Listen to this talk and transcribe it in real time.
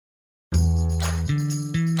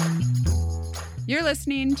You're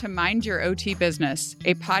listening to Mind Your OT Business,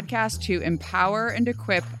 a podcast to empower and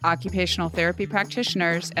equip occupational therapy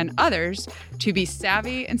practitioners and others to be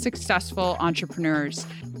savvy and successful entrepreneurs.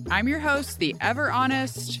 I'm your host, the ever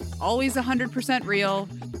honest, always 100% real,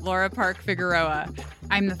 Laura Park Figueroa.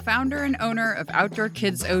 I'm the founder and owner of Outdoor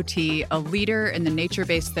Kids OT, a leader in the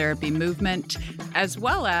nature-based therapy movement, as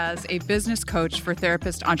well as a business coach for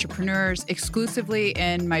therapist entrepreneurs exclusively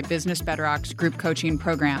in my Business Bedrocks group coaching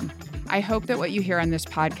program. I hope that what you hear on this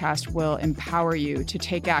podcast will empower you to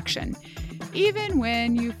take action, even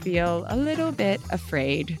when you feel a little bit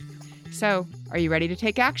afraid. So, are you ready to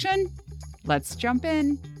take action? Let's jump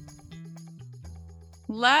in.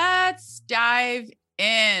 Let's dive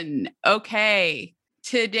in. Okay.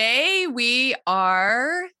 Today we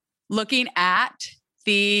are looking at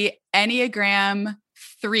the Enneagram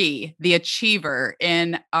 3, the Achiever,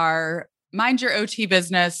 in our Mind Your OT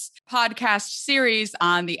Business podcast series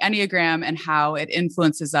on the Enneagram and how it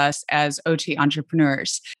influences us as OT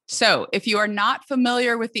entrepreneurs. So if you are not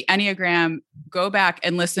familiar with the Enneagram, go back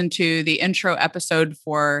and listen to the intro episode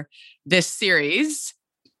for this series,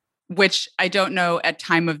 which I don't know at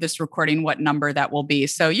time of this recording what number that will be.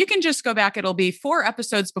 So you can just go back. It'll be 4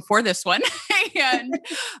 episodes before this one. And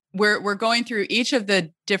we're going through each of the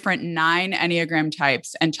different 9 Enneagram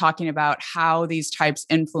types and talking about how these types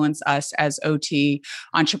influence us as OT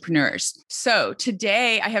entrepreneurs. So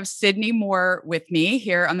today I have Sydney Moore with me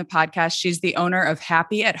here on the podcast. She's the owner of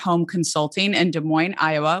Happy at Home Consulting in Des Moines,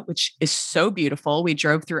 Iowa, which is so beautiful. We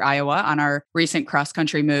drove through Iowa on our recent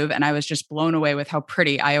cross-country move, and I was just blown away with how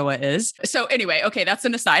pretty Iowa is. So anyway, okay, that's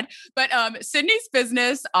an aside. But Sydney's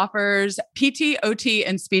business offers PT, OT,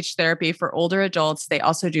 and speech therapy for older adults. They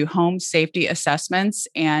also do home safety assessments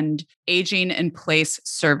and aging in place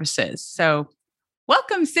services. So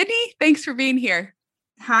welcome, Sydney. Thanks for being here.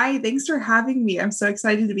 Hi, thanks for having me. I'm so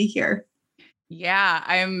excited to be here. Yeah,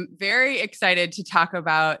 I'm very excited to talk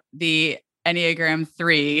about the Enneagram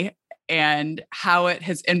 3 and how it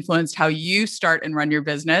has influenced how you start and run your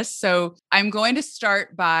business. So I'm going to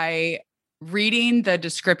start by reading the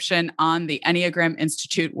description on the Enneagram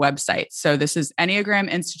Institute website. So this is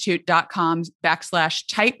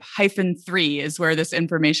enneagraminstitute.com/type-3 is where this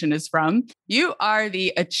information is from. You are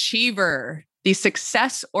the achiever, the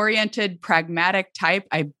success-oriented, pragmatic type.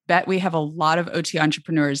 I bet we have a lot of OT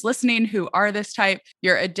entrepreneurs listening who are this type.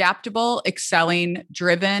 You're adaptable, excelling,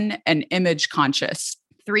 driven, and image conscious.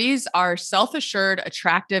 3s are self-assured,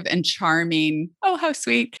 attractive, and charming. Oh, how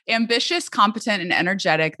sweet. Ambitious, competent, and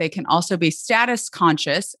energetic. They can also be status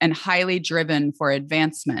conscious and highly driven for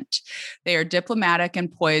advancement. They are diplomatic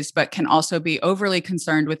and poised, but can also be overly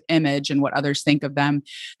concerned with image and what others think of them.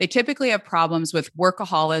 They typically have problems with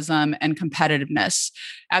workaholism and competitiveness.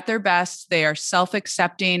 At their best, they are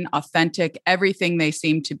self-accepting, authentic, everything they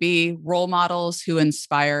seem to be, role models who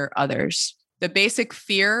inspire others. The basic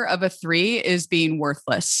fear of a 3 is being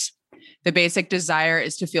worthless. The basic desire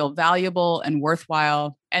is to feel valuable and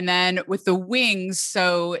worthwhile. And then with the wings,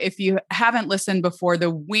 so if you haven't listened before,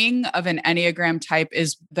 the wing of an Enneagram type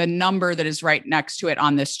is the number that is right next to it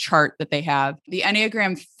on this chart that they have. The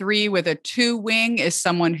Enneagram 3 with a 2 wing is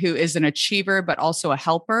someone who is an achiever, but also a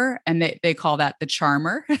helper. And they call that the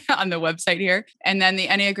charmer on the website here. And then the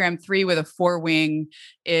Enneagram 3 with a 4 wing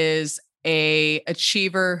is a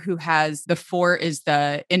achiever who has the 4 is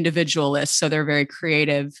the individualist. So they're very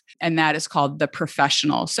creative, and that is called the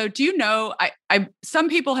professional. So do you know, some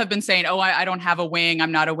people have been saying, oh, I don't have a wing.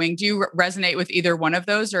 I'm not a wing. Do you resonate with either one of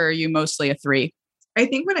those, or are you mostly a 3? I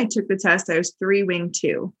think when I took the test, I was 3 wing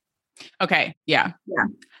 2. Okay. Yeah. Yeah.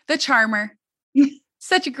 The charmer.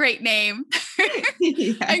 Such a great name.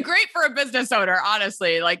 Yeah. And great for a business owner,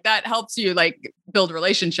 honestly. Like that helps you like build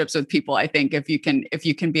relationships with people, I think, if you can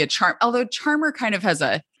be a charm. Although charmer kind of has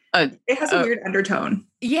it has a weird undertone.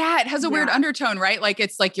 Yeah, it has a weird undertone, right? Like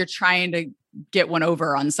it's like you're trying to get one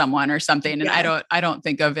over on someone or something. And I don't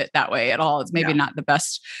think of it that way at all. It's maybe not the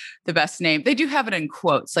best name. They do have it in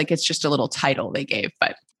quotes, like it's just a little title they gave.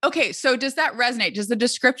 But okay, so does that resonate? Does the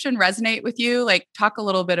description resonate with you? Like talk a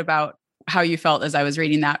little bit about how you felt as I was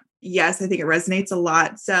reading that. Yes, I think it resonates a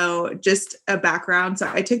lot. So just a background. So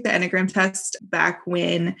I took the Enneagram test back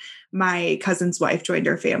when my cousin's wife joined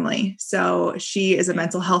our family. So she is a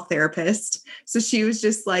mental health therapist. So she was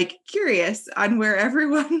just like curious on where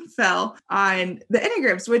everyone fell on the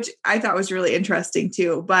Enneagrams, which I thought was really interesting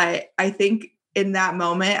too. But I think in that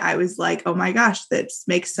moment, I was like, oh my gosh, this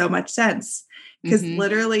makes so much sense. Because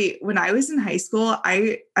literally when I was in high school,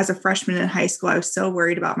 as a freshman in high school, I was so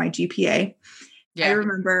worried about my GPA. Yeah. I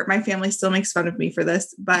remember my family still makes fun of me for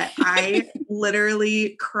this, but I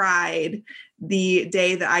literally cried the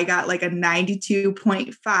day that I got like a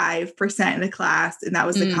 92.5% in the class. And that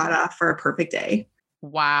was the cutoff for a perfect day.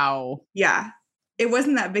 Wow. Yeah. It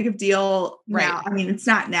wasn't that big of a deal now. Right. I mean, it's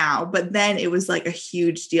not now, but then it was like a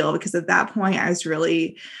huge deal because at that point I was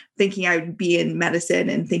really thinking I would be in medicine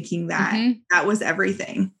and thinking that that was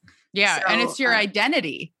everything. Yeah. So, and it's your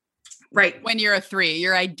identity. Right. When you're a 3,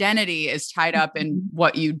 your identity is tied up in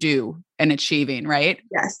what you do and achieving, right?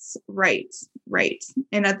 Yes. Right. Right.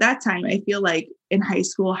 And at that time, I feel like in high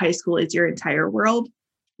school is your entire world.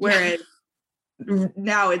 Whereas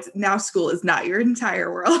now school is not your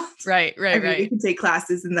entire world. Right. I mean, we can take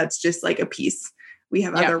classes and that's just like a piece. We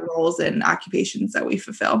have other roles and occupations that we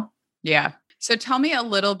fulfill. Yeah. So tell me a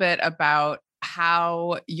little bit about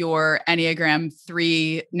how your Enneagram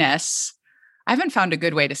 3-ness, I haven't found a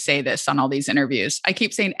good way to say this on all these interviews. I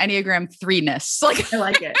keep saying Enneagram 3-ness, I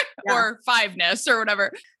like it. Yeah. Or 5-ness or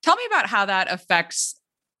whatever. Tell me about how that affects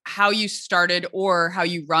how you started or how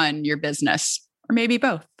you run your business, or maybe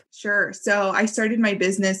both. Sure. So I started my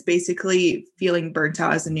business basically feeling burnt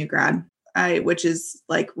out as a new grad, which is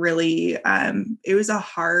like really, it was a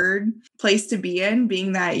hard place to be in,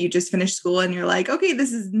 being that you just finished school and you're like, okay,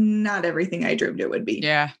 this is not everything I dreamed it would be.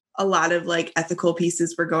 Yeah. A lot of like ethical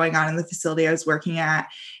pieces were going on in the facility I was working at.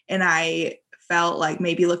 And I felt like,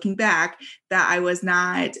 maybe looking back, that I was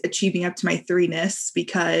not achieving up to my 3-ness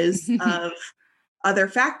because of other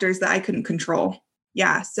factors that I couldn't control.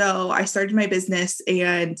 Yeah. So I started my business,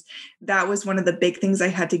 and that was one of the big things I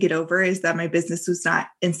had to get over, is that my business was not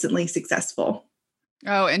instantly successful.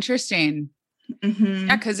 Oh, interesting.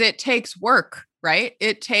 Yeah. Cause it takes work, right?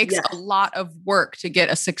 It takes a lot of work to get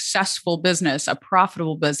a successful business, a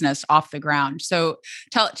profitable business off the ground. So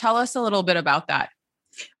tell us a little bit about that.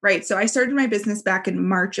 Right. So I started my business back in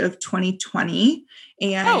March of 2020.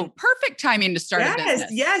 And perfect timing to start a business.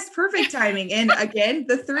 Yes. Perfect timing. And again,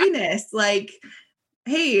 the 3-ness, like,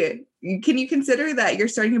 hey, can you consider that you're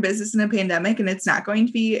starting a business in a pandemic and it's not going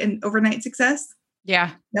to be an overnight success? Yeah.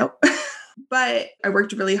 Nope. But I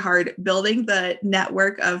worked really hard building the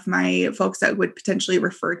network of my folks that would potentially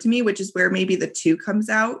refer to me, which is where maybe the 2 comes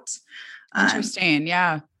out. Interesting.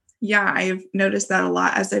 Yeah. Yeah. I've noticed that a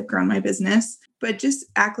lot as I've grown my business, but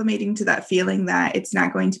just acclimating to that feeling that it's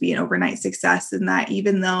not going to be an overnight success, and that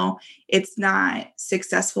even though it's not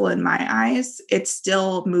successful in my eyes, it's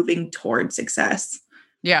still moving towards success.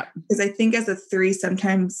 Yeah. Because I think as a 3,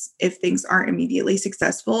 sometimes if things aren't immediately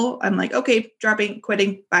successful, I'm like, okay, dropping,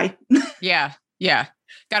 quitting, bye. Yeah. Yeah.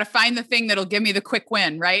 Got to find the thing that'll give me the quick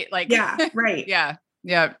win, right? Like, yeah, right. Yeah.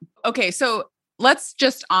 Yeah. Okay. So let's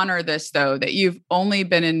just honor this though, that you've only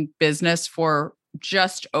been in business for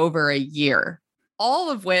just over a year,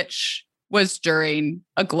 all of which was during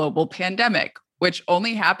a global pandemic, which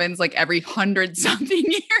only happens like every 100-something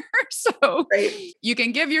years. So you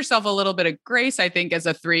can give yourself a little bit of grace, I think, as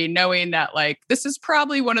a 3, knowing that like, this is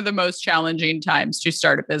probably one of the most challenging times to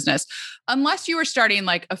start a business, unless you were starting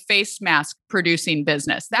like a face mask producing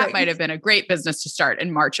business. That might have been a great business to start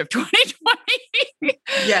in March of 2020.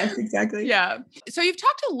 Yes, exactly. Yeah. So you've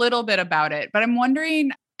talked a little bit about it, but I'm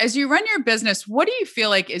wondering, as you run your business, what do you feel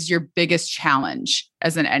like is your biggest challenge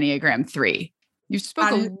as an Enneagram 3? You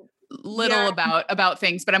spoke a little about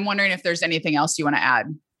things, but I'm wondering if there's anything else you want to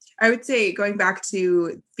add. I would say going back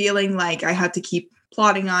to feeling like I had to keep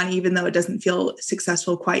plodding on, even though it doesn't feel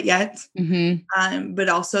successful quite yet. But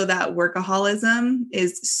also that workaholism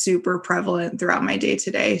is super prevalent throughout my day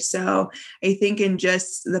to day. So I think in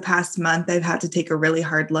just the past month, I've had to take a really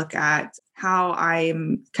hard look at how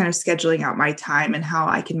I'm kind of scheduling out my time and how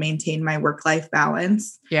I can maintain my work-life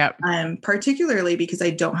balance. Yeah. Particularly because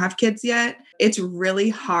I don't have kids yet. It's really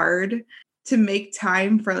hard to make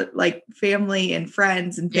time for like family and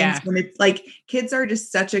friends and things when it's like kids are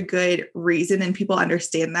just such a good reason and people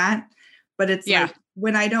understand that. But it's like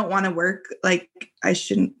when I don't want to work, like I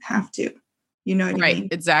shouldn't have to, you know what I mean?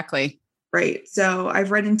 Exactly. Right. So I've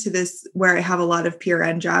run into this where I have a lot of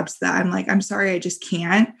PRN jobs that I'm like, I'm sorry, I just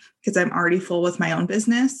can't, because I'm already full with my own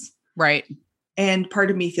business. Right. And part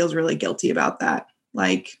of me feels really guilty about that.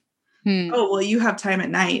 Like, oh, well, you have time at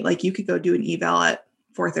night. Like you could go do an eval at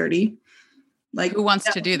 4:30. Like, who wants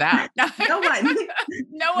to do that? No one.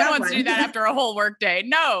 No one wants to do that after a whole work day.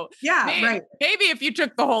 No. Yeah. Maybe if you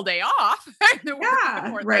took the whole day off. But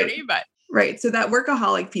right. So that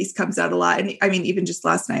workaholic piece comes out a lot. And I mean, even just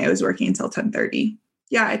last night, I was working until 10:30.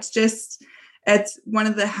 Yeah. It's one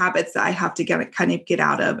of the habits that I have to kind of get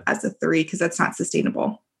out of as a 3, because that's not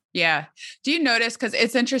sustainable. Yeah. Do you notice? Cause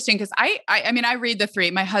it's interesting. Cause I mean, I read the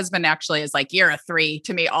 3, my husband actually is like, you're a 3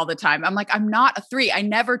 to me all the time. I'm like, I'm not a 3. I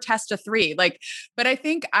never test a 3. Like, but I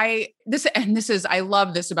think I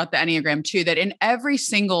love this about the Enneagram too, that in every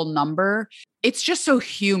single number, it's just so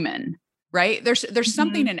human, right? There's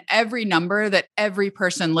something in every number that every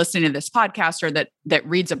person listening to this podcast or that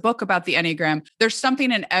reads a book about the Enneagram, there's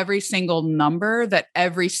something in every single number that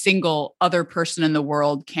every single other person in the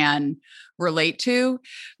world can relate to.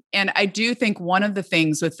 And I do think one of the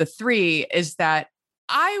things with the 3 is that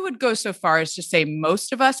I would go so far as to say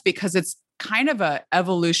most of us, because it's kind of a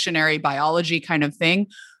evolutionary biology kind of thing,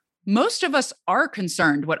 most of us are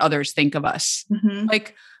concerned what others think of us.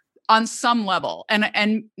 Like on some level.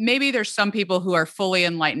 And maybe there's some people who are fully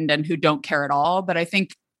enlightened and who don't care at all. But I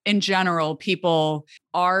think in general, people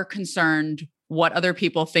are concerned what other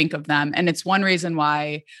people think of them. And it's one reason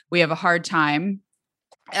why we have a hard time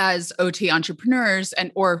as OT entrepreneurs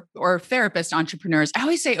or therapist entrepreneurs. I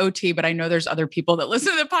always say OT, but I know there's other people that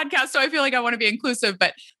listen to the podcast, so I feel like I want to be inclusive,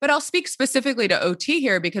 but I'll speak specifically to OT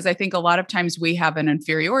here because I think a lot of times we have an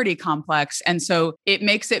inferiority complex. And so it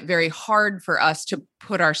makes it very hard for us to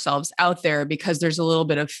put ourselves out there because there's a little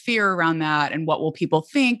bit of fear around that. And what will people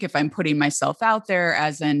think if I'm putting myself out there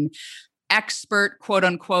as an expert, quote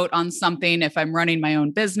unquote, on something, if I'm running my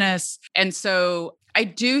own business. And so I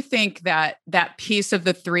do think that that piece of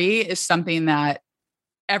the 3 is something that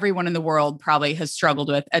everyone in the world probably has struggled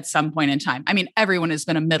with at some point in time. I mean, everyone has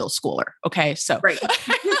been a middle schooler. Okay. So right.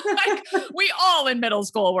 Like, we all in middle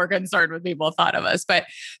school were concerned what people thought of us, but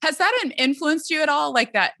has that influenced you at all?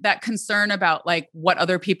 Like that concern about like what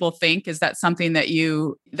other people think? Is that something that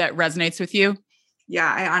resonates with you?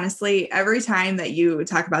 Yeah, I honestly, every time that you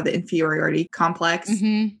talk about the inferiority complex,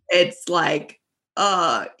 it's like,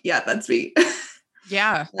 yeah, that's me.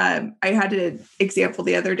 Yeah. I had an example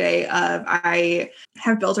the other day of I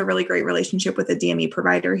have built a really great relationship with a DME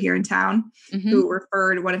provider here in town who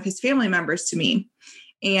referred one of his family members to me.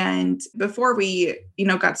 And before we,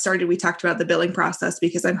 got started, we talked about the billing process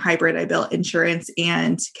because I'm hybrid. I bill insurance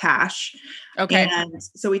and cash. Okay. And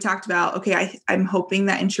so we talked about, okay, I'm hoping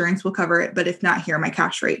that insurance will cover it, but if not, here are my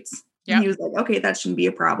cash rates. Yep. And he was like, okay, that shouldn't be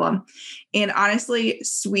a problem. And honestly,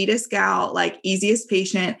 sweetest gal, like easiest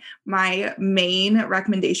patient. My main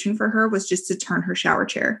recommendation for her was just to turn her shower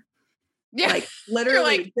chair. Yeah. Like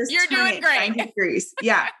literally you're doing great. 90 degrees.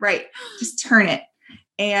 Yeah. Right. Just turn it.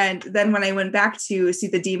 And then when I went back to see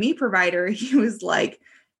the DME provider, he was like,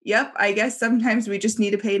 yep, I guess sometimes we just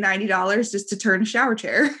need to pay $90 just to turn a shower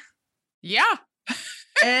chair. Yeah.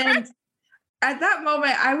 And at that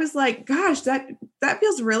moment, I was like, gosh, that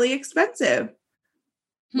feels really expensive.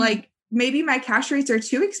 Like maybe my cash rates are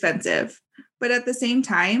too expensive. But at the same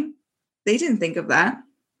time, they didn't think of that.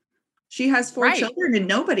 She has 4 children and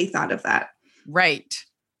nobody thought of that. Right.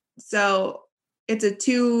 So it's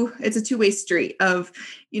a two-way street of,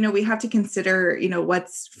 we have to consider,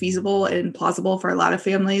 what's feasible and plausible for a lot of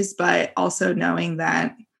families, but also knowing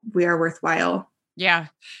that we are worthwhile. Yeah.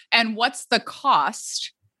 And what's the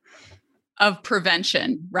cost of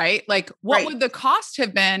prevention, right? Like what would the cost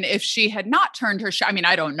have been if she had not turned her I mean,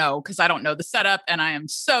 I don't know, because I don't know the setup and I am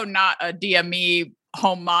so not a DME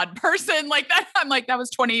home mod person like that. I'm like, that was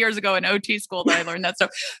 20 years ago in OT school that I learned that stuff.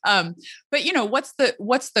 But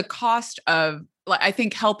what's the cost of, like, I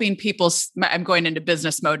think helping people, I'm going into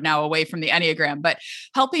business mode now away from the Enneagram, but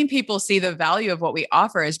helping people see the value of what we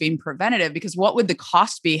offer as being preventative, because what would the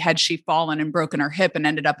cost be had she fallen and broken her hip and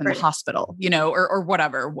ended up in the hospital, or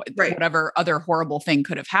whatever, whatever other horrible thing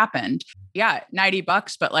could have happened. Yeah.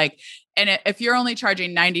 $90, but like, and if you're only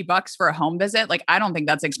charging $90 for a home visit, like, I don't think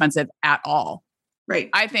that's expensive at all. Right.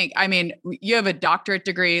 I mean, you have a doctorate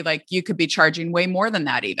degree, like you could be charging way more than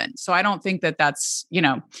that even. So I don't think that that's,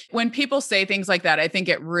 when people say things like that, I think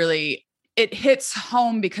it hits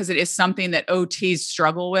home because it is something that OTs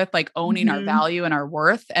struggle with, like owning our value and our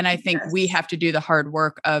worth. And I think we have to do the hard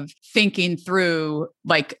work of thinking through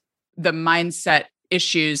like the mindset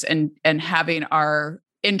issues and having our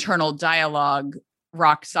internal dialogue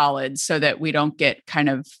rock solid so that we don't get kind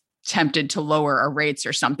of tempted to lower our rates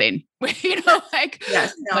or something,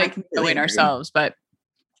 knowing ourselves. But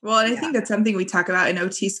well, and I think that's something we talk about in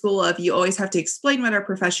OT school of you always have to explain what our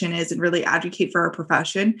profession is and really advocate for our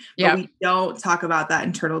profession. But we don't talk about that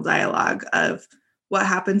internal dialogue of what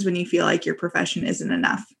happens when you feel like your profession isn't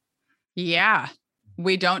enough. Yeah.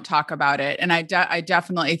 We don't talk about it. And I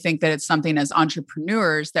definitely think that it's something as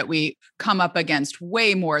entrepreneurs that we come up against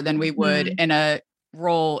way more than we would in a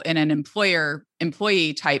role in an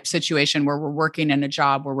employee type situation where we're working in a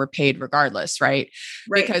job where we're paid regardless. Right.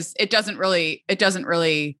 Because it doesn't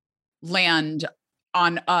really land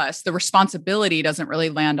on us. The responsibility doesn't really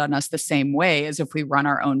land on us the same way as if we run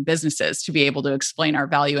our own businesses to be able to explain our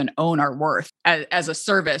value and own our worth as a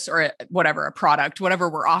service or whatever, a product, whatever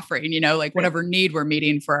we're offering, like whatever need we're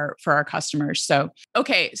meeting for our customers. So,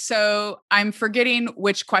 okay. So I'm forgetting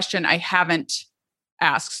which question I haven't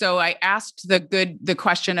asked. So I asked the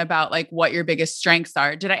question about like what your biggest strengths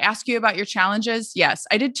are. Did I ask you about your challenges? Yes.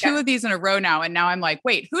 I did two of these in a row now. And now I'm like,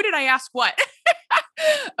 wait, who did I ask what?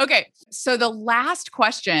 Okay. So the last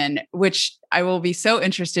question, which I will be so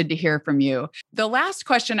interested to hear from you. The last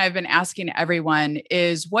question I've been asking everyone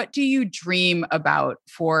is, what do you dream about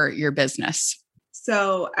for your business?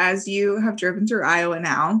 So as you have driven through Iowa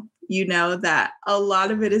now, you know that a lot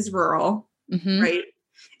of it is rural, right?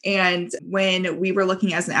 And when we were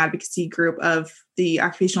looking as an advocacy group of the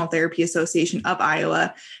Occupational Therapy Association of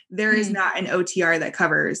Iowa, there is not an OTR that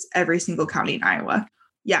covers every single county in Iowa.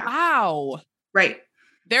 Yeah. Wow. Right.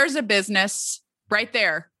 There's a business right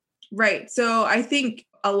there. Right. So I think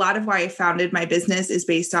a lot of why I founded my business is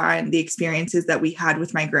based on the experiences that we had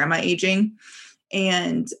with my grandma aging.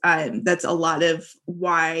 And that's a lot of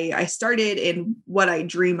why I started, and what I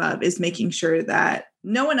dream of is making sure that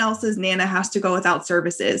no one else's Nana has to go without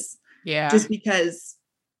services. Yeah. Just because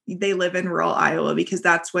they live in rural Iowa, because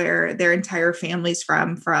that's where their entire family's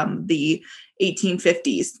from the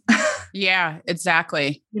 1850s. Yeah,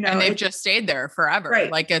 exactly. And they've just stayed there forever.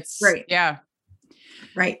 Right. Like it's, right. Yeah.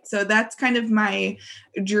 Right. So that's kind of my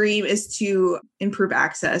dream, is to improve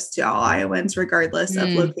access to all Iowans, regardless of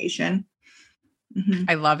location.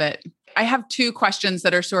 I love it. I have two questions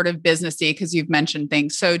that are sort of businessy because you've mentioned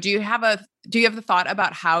things. So do you have the thought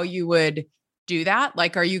about how you would do that?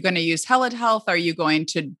 Like, are you going to use telehealth? Are you going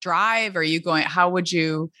to drive? What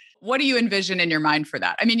do you envision in your mind for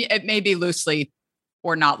that? I mean, it may be loosely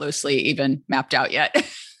or not loosely even mapped out yet.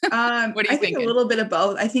 What are you thinking? thinking? A little bit of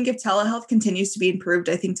both. I think if telehealth continues to be improved,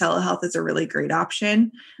 I think telehealth is a really great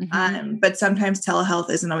option. But sometimes telehealth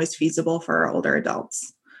isn't always feasible for older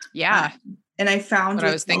adults. Yeah. And I found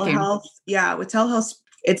with telehealth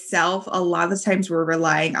itself, a lot of the times we're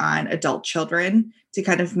relying on adult children to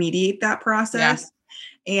kind of mediate that process.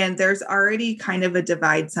 Yeah. And there's already kind of a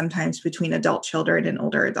divide sometimes between adult children and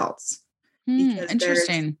older adults. Because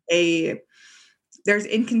interesting. There's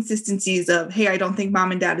inconsistencies of, hey, I don't think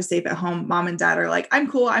mom and dad is safe at home. Mom and dad are like, I'm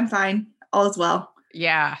cool, I'm fine, all is well.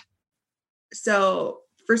 Yeah. So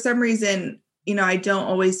for some reason, I don't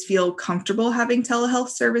always feel comfortable having telehealth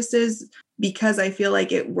services, because I feel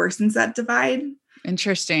like it worsens that divide.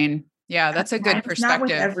 Interesting. Yeah, that's a good perspective. Not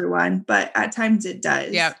with everyone, but at times it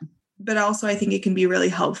does. Yeah. But also I think it can be really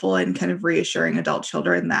helpful in kind of reassuring adult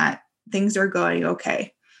children that things are going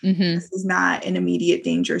okay. This is not an immediate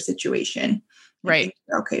danger situation. Right.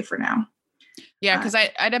 Okay for now. Yeah, because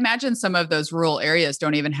I'd imagine some of those rural areas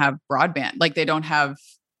don't even have broadband. Like they don't have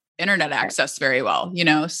internet access very well,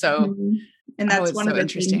 so. And that's one of the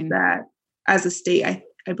things that as a state,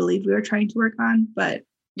 I believe we are trying to work on, but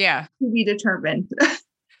yeah, to be determined.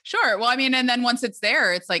 Sure. Well, I mean, and then once it's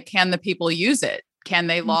there, it's like, can the people use it? Can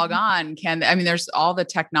they log on? There's all the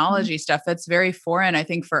technology stuff that's very foreign. I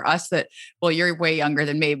think for us you're way younger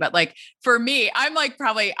than me, but like for me,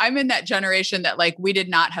 I'm in that generation that like, we did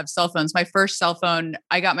not have cell phones.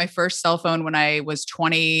 I got my first cell phone when I was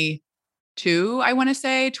 22, I want to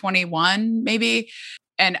say 21, maybe.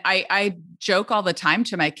 And I joke all the time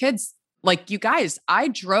to my kids, like, you guys, I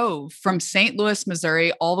drove from St. Louis,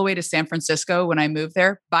 Missouri, all the way to San Francisco when I moved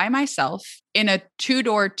there by myself in a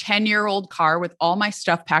 2-door, 10-year-old car with all my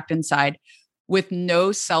stuff packed inside, with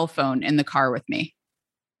no cell phone in the car with me.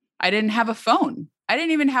 I didn't have a phone. I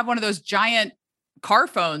didn't even have one of those giant car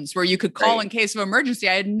phones where you could call in case of emergency.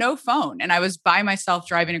 I had no phone, and I was by myself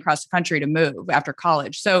driving across the country to move after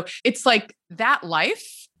college. So it's like that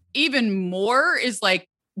life even more is like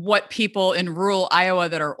what people in rural Iowa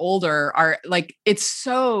that are older are like. It's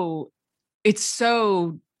so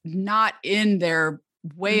not in their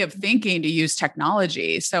way of thinking to use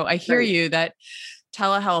technology. So I hear you that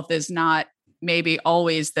telehealth is not maybe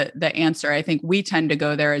always the answer. I think we tend to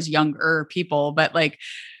go there as younger people, but like,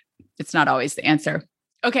 it's not always the answer.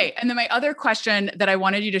 Okay. And then my other question that I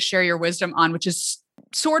wanted you to share your wisdom on, which is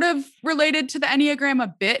sort of related to the Enneagram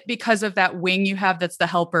a bit because of that wing you have that's the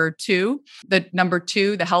helper 2, the number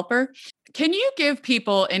 2, the helper. Can you give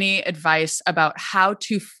people any advice about how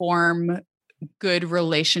to form good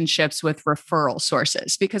relationships with referral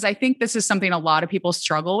sources? Because I think this is something a lot of people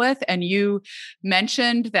struggle with. And you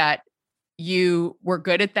mentioned that you were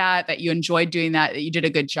good at that you enjoyed doing that you did a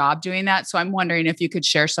good job doing that. So I'm wondering if you could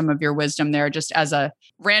share some of your wisdom there, just as a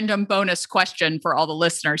random bonus question for all the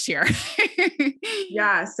listeners here.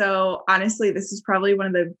 Yeah. So honestly, this is probably one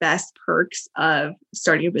of the best perks of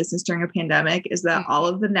starting a business during a pandemic is that all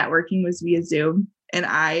of the networking was via Zoom. And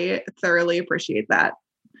I thoroughly appreciate that.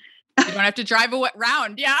 You don't have to drive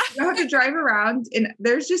around. Yeah. You don't have to drive around. And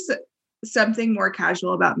there's just something more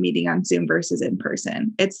casual about meeting on Zoom versus in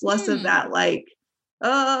person. It's less of that what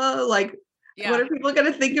are people going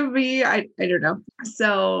to think of me? I don't know.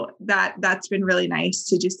 So that's been really nice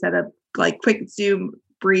to just set up like quick Zoom,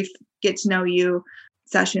 brief, get to know you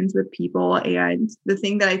sessions with people. And the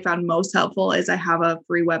thing that I found most helpful is I have a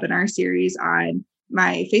free webinar series on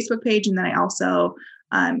my Facebook page. And then I also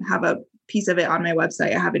have a piece of it on my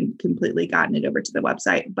website. I haven't completely gotten it over to the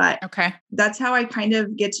website, but that's how I kind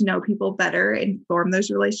of get to know people better and form those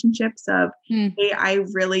relationships of, hey, I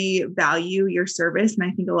really value your service. And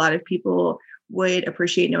I think a lot of people would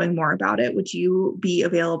appreciate knowing more about it. Would you be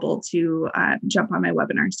available to jump on my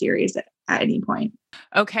webinar series at any point?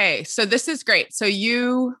 Okay. So this is great. So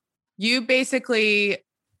you basically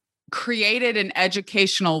created an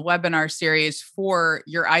educational webinar series for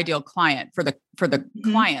your ideal client, for the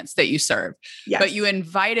clients that you serve. Yes. But you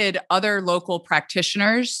invited other local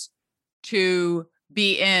practitioners to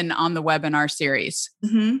be in on the webinar series.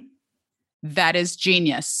 Mm-hmm. That is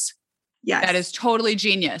genius. Yes. That is totally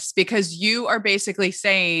genius, because you are basically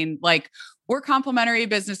saying, like, we're complementary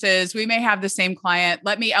businesses. We may have the same client.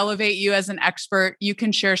 Let me elevate you as an expert. You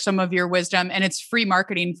can share some of your wisdom, and it's free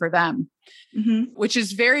marketing for them, which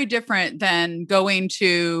is very different than going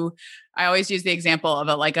to, I always use the example of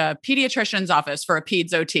a pediatrician's office for a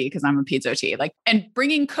peds OT, because I'm a peds OT, and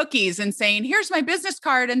bringing cookies and saying, here's my business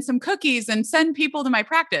card and some cookies and send people to my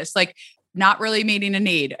practice. Not really meeting a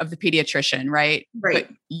need of the pediatrician, right? Right.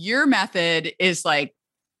 But your method is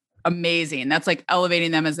amazing. That's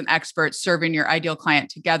elevating them as an expert, serving your ideal client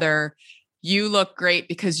together. You look great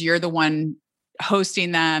because you're the one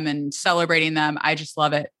hosting them and celebrating them. I just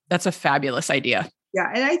love it. That's a fabulous idea. Yeah.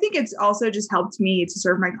 And I think it's also just helped me to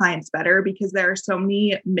serve my clients better, because there are so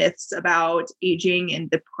many myths about aging and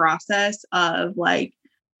the process of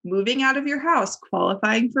moving out of your house,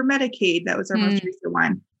 qualifying for Medicaid. That was our most recent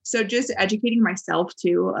one. So just educating myself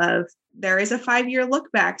too of there is a 5-year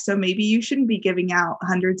look back. So maybe you shouldn't be giving out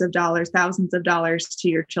hundreds of dollars, thousands of dollars to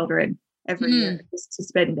your children every year just to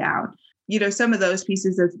spend down. Some of those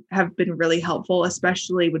pieces have been really helpful,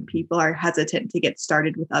 especially when people are hesitant to get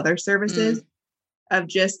started with other services of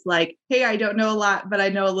just hey, I don't know a lot, but I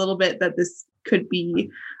know a little bit that this could be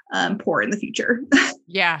poor in the future.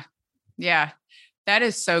 Yeah. Yeah. That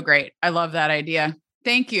is so great. I love that idea.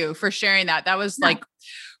 Thank you for sharing that. That was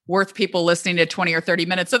worth people listening to 20 or 30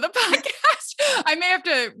 minutes of the podcast. I may have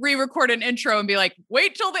to re-record an intro and be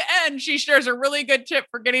wait till the end. She shares a really good tip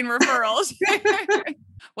for getting referrals.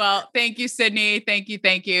 Well, thank you, Sydney. Thank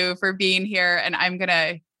you for being here. And I'm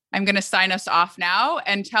going to sign us off now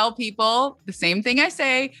and tell people the same thing I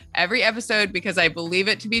say every episode, because I believe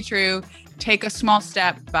it to be true. Take a small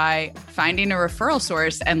step by finding a referral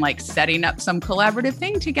source and setting up some collaborative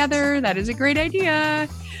thing together. That is a great idea.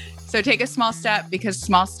 So take a small step, because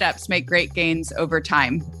small steps make great gains over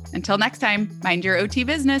time. Until next time, mind your OT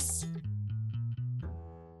business.